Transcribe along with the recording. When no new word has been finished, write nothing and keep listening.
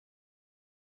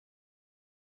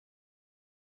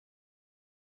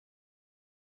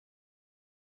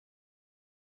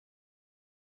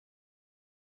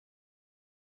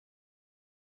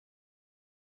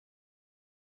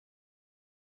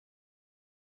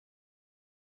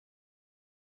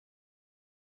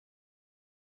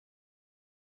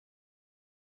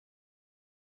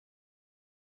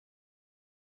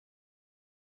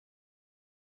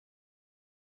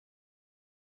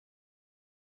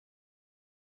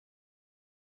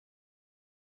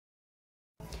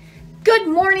Good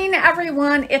morning,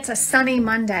 everyone. It's a sunny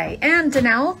Monday. And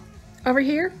Danelle, over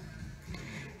here,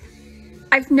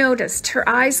 I've noticed her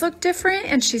eyes look different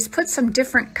and she's put some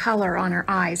different color on her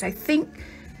eyes. I think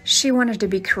she wanted to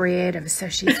be creative, so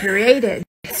she created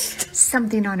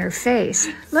something on her face.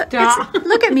 Look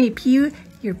at me,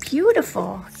 you're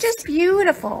beautiful, just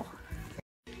beautiful.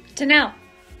 Danelle,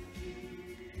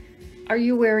 are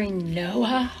you wearing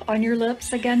Noah on your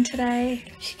lips again today?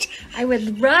 I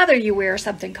would rather you wear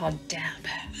something called Deb.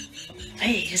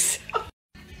 Please.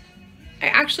 I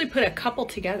actually put a couple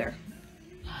together.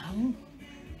 Oh.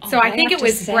 So I think it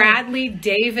was Bradley,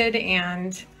 David,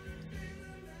 and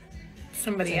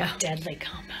somebody else. Deadly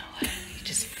combo. You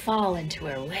just fall into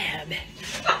her web.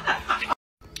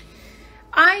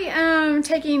 I am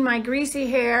taking my greasy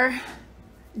hair,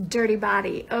 dirty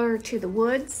body over to the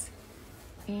woods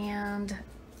and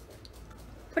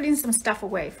putting some stuff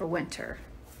away for winter.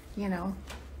 You know,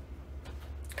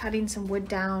 cutting some wood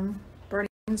down, burning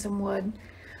some wood,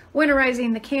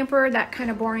 winterizing the camper, that kind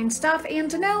of boring stuff.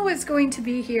 And Danelle is going to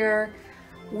be here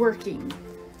working.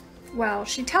 Well,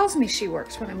 she tells me she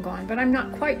works when I'm gone, but I'm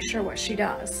not quite sure what she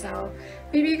does. So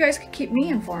maybe you guys could keep me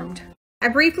informed. I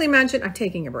briefly mentioned, I'm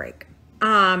taking a break.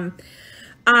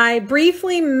 I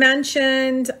briefly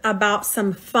mentioned about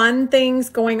some fun things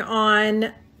going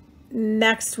on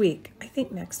next week. I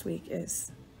think next week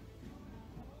is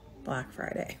Black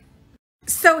Friday.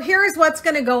 So here is what's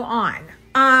going to go on.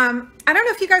 I don't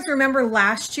know if you guys remember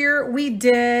last year, we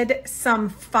did some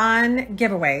fun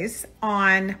giveaways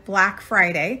on Black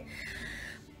Friday,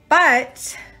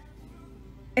 but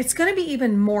it's going to be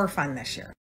even more fun this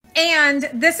year. And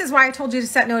this is why I told you to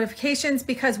set notifications,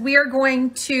 because we are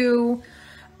going to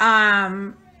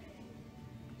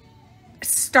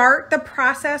start the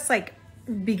process like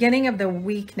beginning of the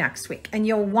week next week. And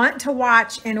you'll want to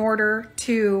watch in order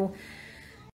to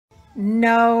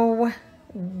know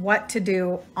what to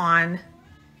do on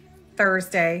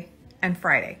Thursday and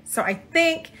Friday. So I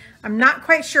think, I'm not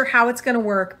quite sure how it's going to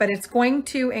work, but it's going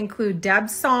to include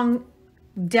Deb's own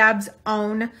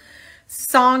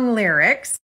song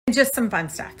lyrics and just some fun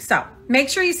stuff. So make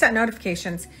sure you set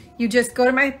notifications. You just go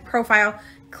to my profile,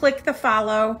 click the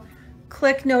follow,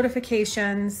 click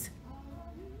notifications.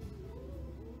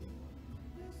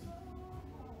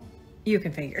 You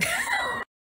can figure it out.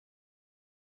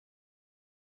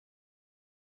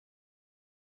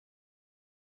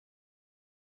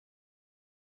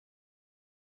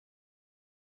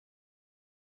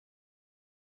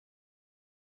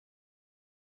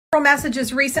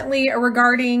 Messages recently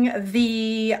regarding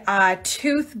the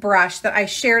toothbrush that I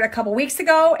shared a couple weeks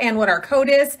ago and what our code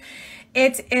is.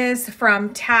 It is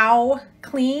from Tao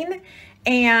Clean,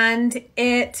 and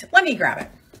let me grab it.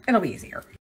 It'll be easier.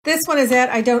 This one is it.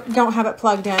 I don't have it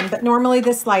plugged in, but normally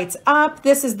this lights up.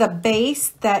 This is the base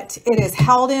that it is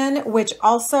held in, which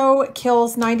also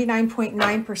kills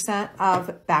 99.9%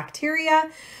 of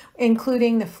bacteria,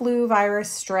 including the flu,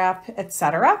 virus, strep,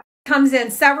 etc. Comes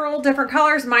in several different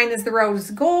colors. Mine is the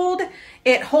rose gold.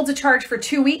 It holds a charge for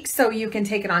 2 weeks, so you can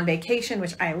take it on vacation,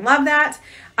 which I love that.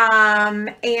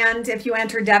 And if you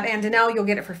enter Deb and Danelle, you'll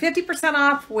get it for 50%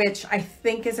 off, which I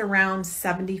think is around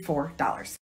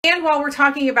 $74. And while we're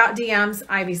talking about DMs,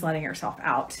 Ivy's letting herself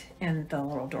out in the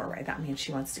little doorway. That means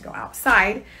she wants to go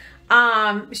outside.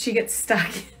 She gets stuck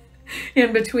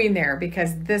in between there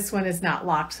because this one is not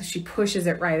locked. So she pushes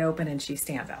it right open and she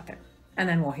stands out there, and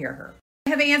then we'll hear her.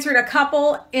 I have answered a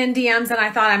couple in DMs and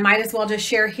I thought I might as well just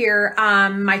share here.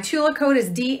 My Tula code is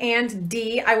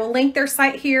DebandDanelle. I will link their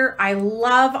site here. I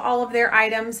love all of their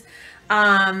items,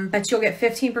 but you'll get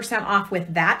 15% off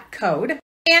with that code.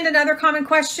 And another common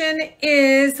question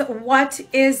is, what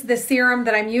is the serum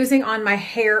that I'm using on my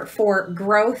hair for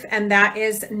growth? And that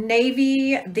is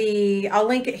Navy. I'll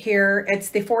link it here. It's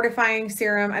the fortifying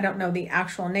serum. I don't know the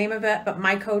actual name of it, but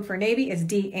my code for Navy is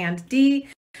D&D.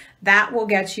 That will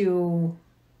get you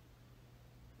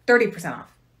 30%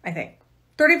 off, I think.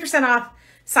 30% off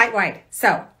site-wide.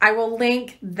 So I will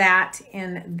link that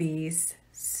in these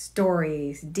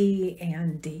stories,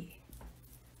 D&D.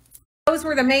 Those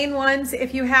were the main ones.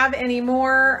 If you have any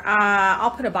more,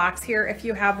 I'll put a box here if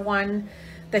you have one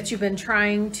that you've been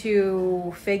trying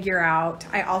to figure out.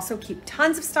 I also keep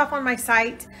tons of stuff on my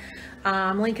site.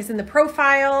 Link is in the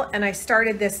profile, and I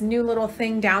started this new little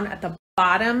thing down at the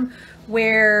bottom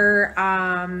where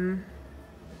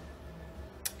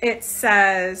it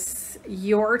says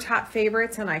your top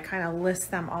favorites, and I kind of list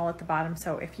them all at the bottom.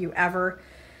 So if you ever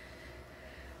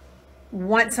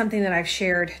want something that I've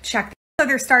shared, check. So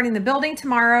they're starting the building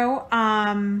tomorrow.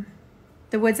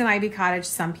 The Woods and Ivy Cottage.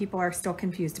 Some people are still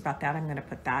confused about that. I'm going to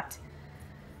put that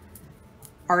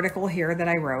article here that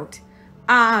I wrote.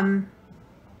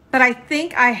 But I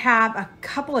think I have a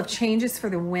couple of changes for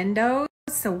the windows.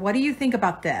 So what do you think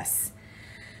about this?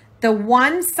 The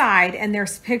one side, and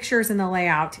there's pictures in the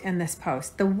layout in this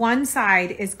post, the one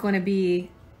side is going to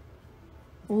be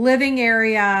living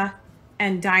area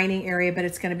and dining area, but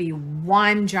it's going to be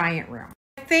one giant room.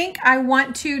 I think I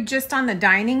want to, just on the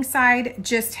dining side,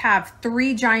 just have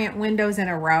 3 giant windows in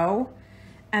a row,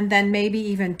 and then maybe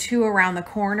even 2 around the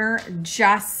corner,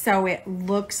 just so it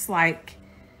looks like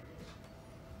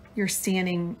you're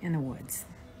standing in the woods.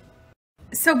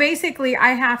 So basically I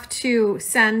have to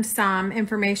send some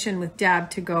information with Deb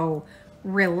to go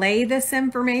relay this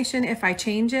information if I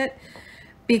change it,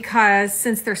 because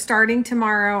since they're starting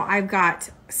tomorrow, I've got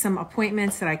some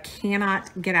appointments that I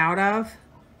cannot get out of,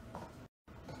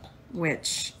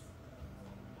 which,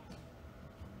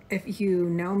 if you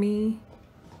know me,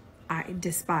 I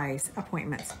despise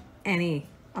appointments. Any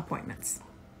appointments,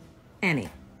 any,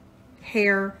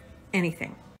 hair,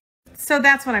 anything. So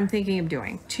that's what I'm thinking of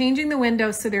doing. Changing the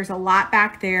windows so there's a lot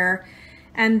back there.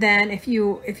 And then if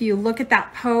you look at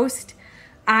that post,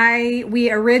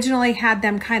 we originally had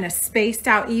them kind of spaced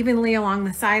out evenly along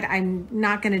the side. I'm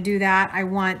not going to do that. I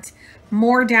want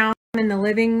more down in the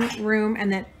living room,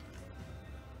 and then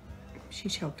she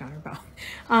choked on her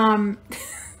bone.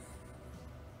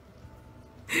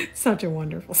 Such a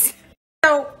wonderful.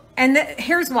 So, and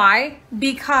here's why,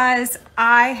 because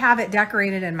I have it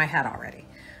decorated in my head already.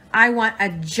 I want a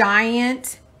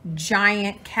giant,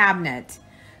 giant cabinet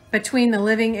between the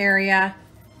living area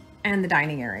and the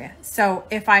dining area. So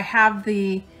if I have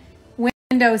the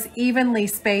windows evenly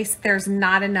spaced, there's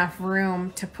not enough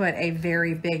room to put a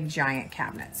very big, giant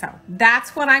cabinet. So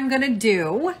that's what I'm gonna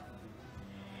do.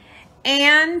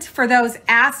 And for those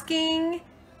asking,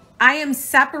 I am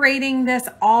separating this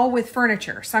all with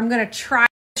furniture. So I'm gonna try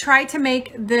to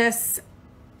make this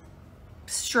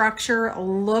structure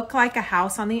look like a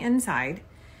house on the inside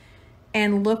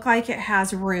and look like it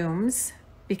has rooms,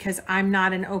 because I'm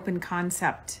not an open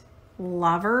concept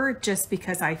lover, just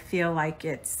because I feel like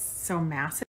it's so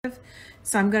massive.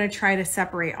 So I'm going to try to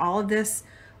separate all of this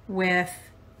with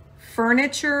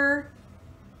furniture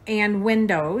and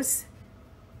windows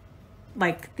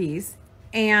like these.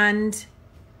 And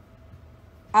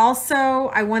also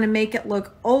I want to make it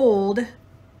look old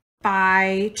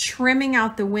by trimming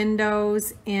out the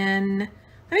windows in,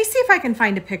 let me see if I can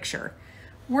find a picture.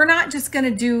 We're not just gonna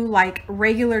do like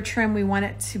regular trim. We want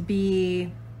it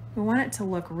to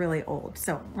look really old.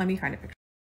 So let me find a picture.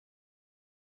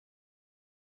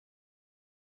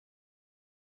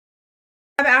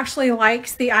 Deb actually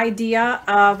likes the idea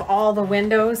of all the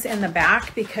windows in the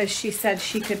back, because she said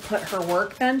she could put her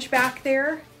workbench back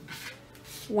there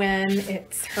when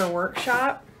it's her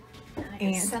workshop. I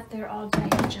can sit there all day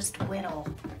and just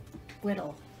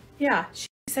whittle. Yeah, she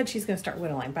said she's going to start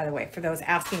whittling, by the way, for those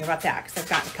asking about that, because I've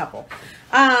gotten a couple.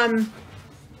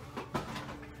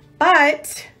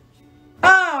 But,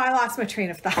 oh, I lost my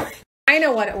train of thought. I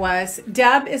know what it was.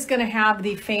 Deb is going to have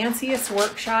the fanciest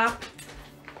workshop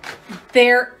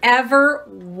there ever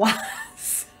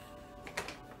was.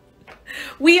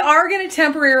 We are going to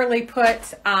temporarily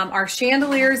put our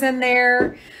chandeliers in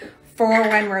there for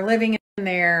when we're living in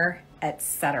there,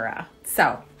 etc.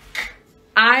 So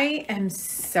I am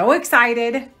so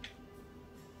excited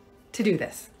to do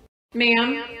this.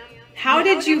 Ma'am, how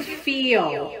did you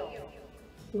feel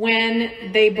when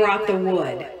they brought the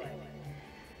wood?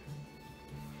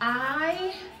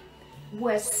 I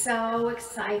was so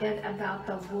excited about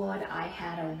the wood. I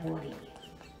had a Woody.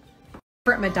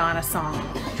 Favorite Madonna song.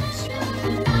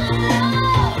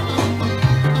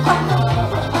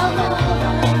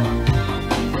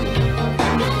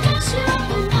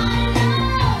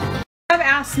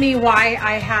 Asked me why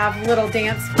I have little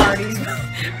dance parties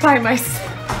by myself.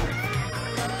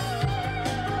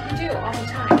 You do all the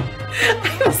time.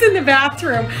 I was in the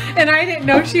bathroom and I didn't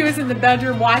know she was in the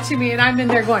bedroom watching me, and I'm in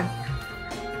there going.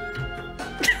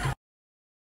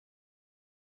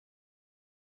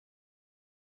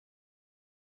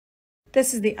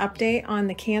 This is the update on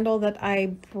the candle that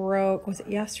I broke. Was it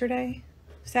yesterday?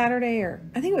 Saturday, or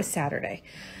I think it was Saturday.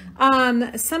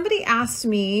 Somebody asked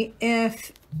me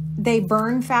if they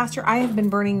burn faster. I have been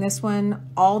burning this one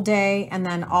all day and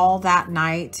then all that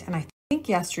night, and I think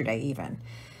yesterday even.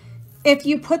 If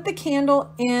you put the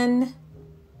candle in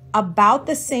about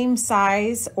the same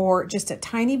size or just a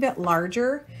tiny bit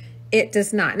larger, it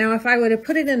does not. Now, if I would have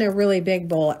put it in a really big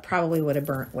bowl, it probably would have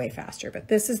burnt way faster, but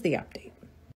this is the update.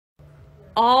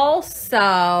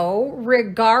 Also,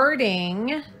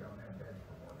 regarding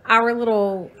our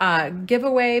little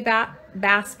giveaway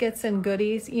baskets and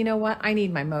goodies, you know what? I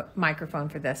need my microphone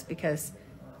for this because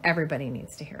everybody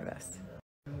needs to hear this.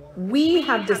 We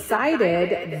have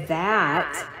decided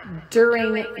that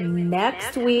during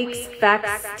next week's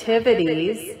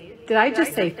festivities, did I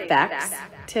just say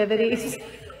festivities?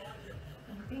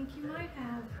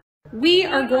 We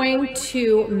are going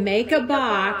to make a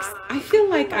box. I feel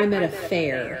like I'm at a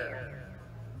fair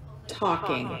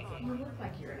talking. You look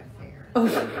like you're at a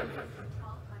fair.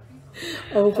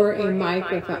 Over a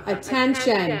microphone.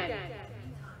 Attention.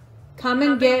 Come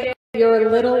and get your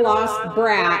little lost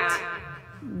brat.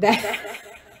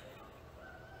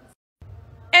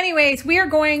 Anyways, we are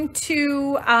going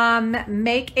to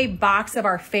make a box of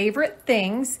our favorite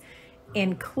things,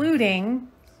 including...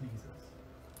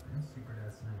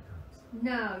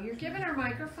 No, you're giving our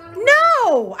microphone away?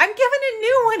 No, I'm giving a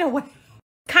new one away.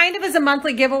 Kind of as a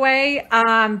monthly giveaway,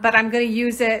 but I'm going to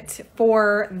use it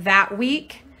for that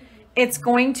week. It's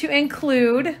going to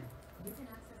include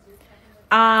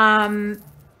the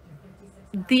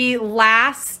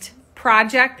last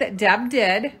project that Deb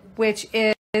did, which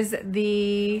is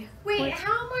the... Wait,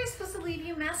 how am I supposed to leave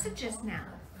you messages now?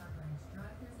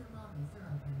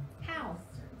 How?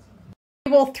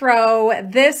 We will throw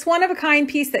this one-of-a-kind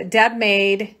piece that Deb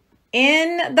made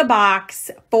in the box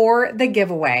for the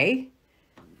giveaway.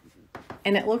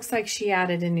 And it looks like she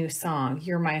added a new song,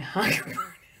 You're My Hunger.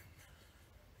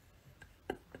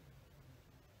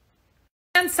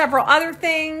 And several other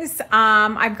things.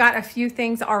 I've got a few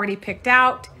things already picked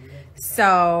out.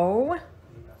 So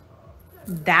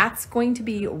that's going to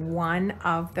be one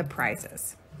of the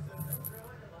prizes.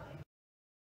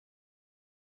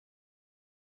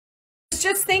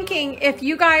 Just thinking, if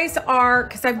you guys are,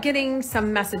 because I'm getting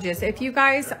some messages, if you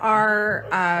guys are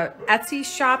Etsy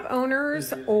shop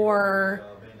owners or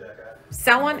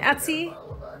sell on Etsy,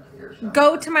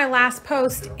 go to my last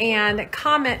post and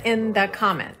comment in the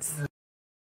comments.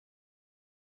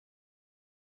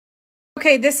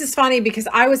 Okay, this is funny because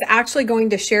I was actually going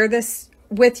to share this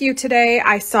with you today.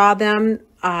 I saw them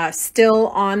still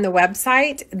on the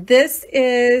website. This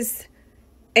is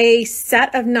a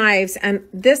set of knives, and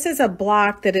this is a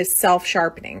block that is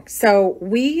self-sharpening. So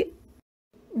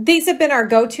these have been our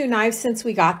go-to knives since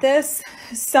we got this.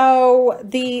 So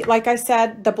like I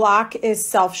said, the block is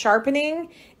self-sharpening.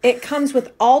 It comes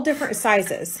with all different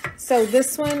sizes. So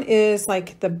this one is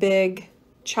like the big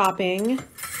chopping.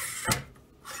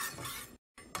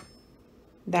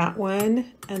 That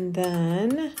one, and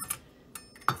then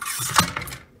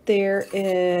there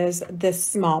is this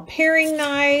small paring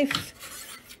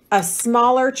knife, a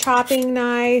smaller chopping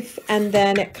knife, and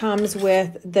then it comes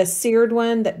with the seared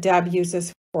one that Deb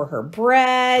uses for her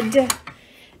bread,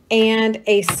 and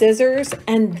a scissors.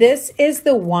 And this is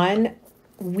the one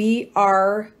we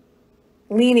are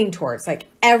leaning towards. Like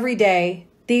every day,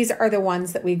 these are the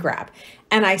ones that we grab.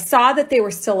 And I saw that they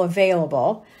were still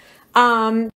available.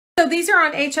 So these are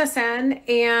on HSN,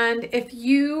 and if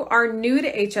you are new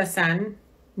to HSN,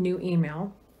 new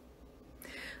email,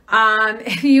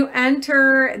 if you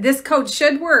enter, this code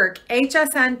should work,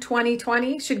 HSN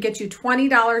 2020 should get you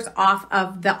 $20 off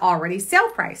of the already sale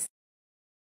price.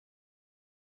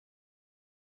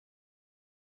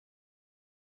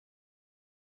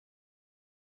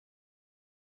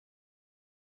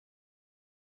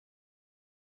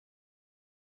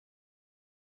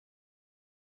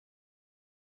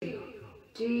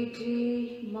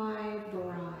 Gigi, my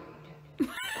bride.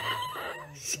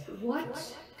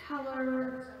 What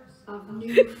color of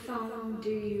new phone do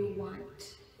you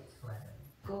want?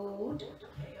 Gold,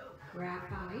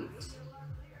 graphite,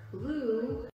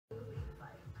 blue,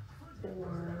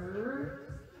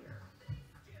 or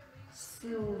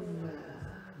silver?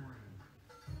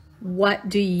 What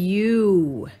do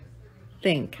you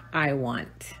think I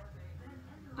want?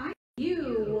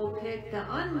 You will pick the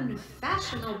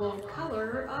unfashionable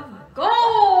color of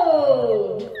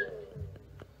gold.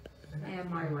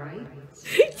 Am I right?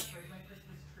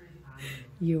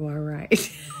 You are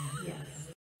right.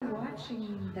 Yes.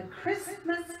 Watching the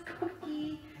Christmas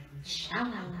Cookie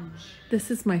Challenge. This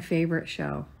is my favorite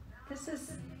show. This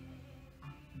is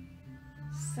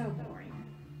so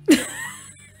boring.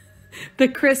 The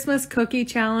Christmas Cookie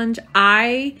Challenge.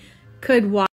 I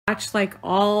could watch like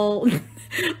all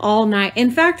night. In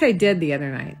fact, I did the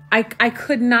other night. I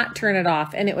could not turn it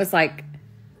off, and it was like,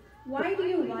 why do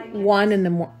you like 1 in the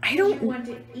morning. I don't Do you want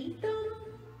to eat them?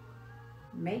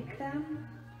 Make them?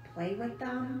 Play with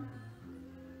them?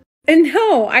 And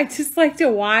no, I just like to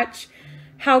watch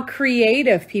how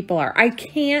creative people are. I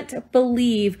can't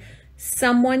believe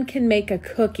someone can make a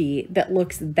cookie that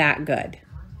looks that good.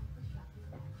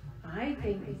 I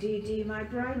think, Dee Dee, my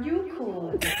bride, you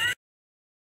could.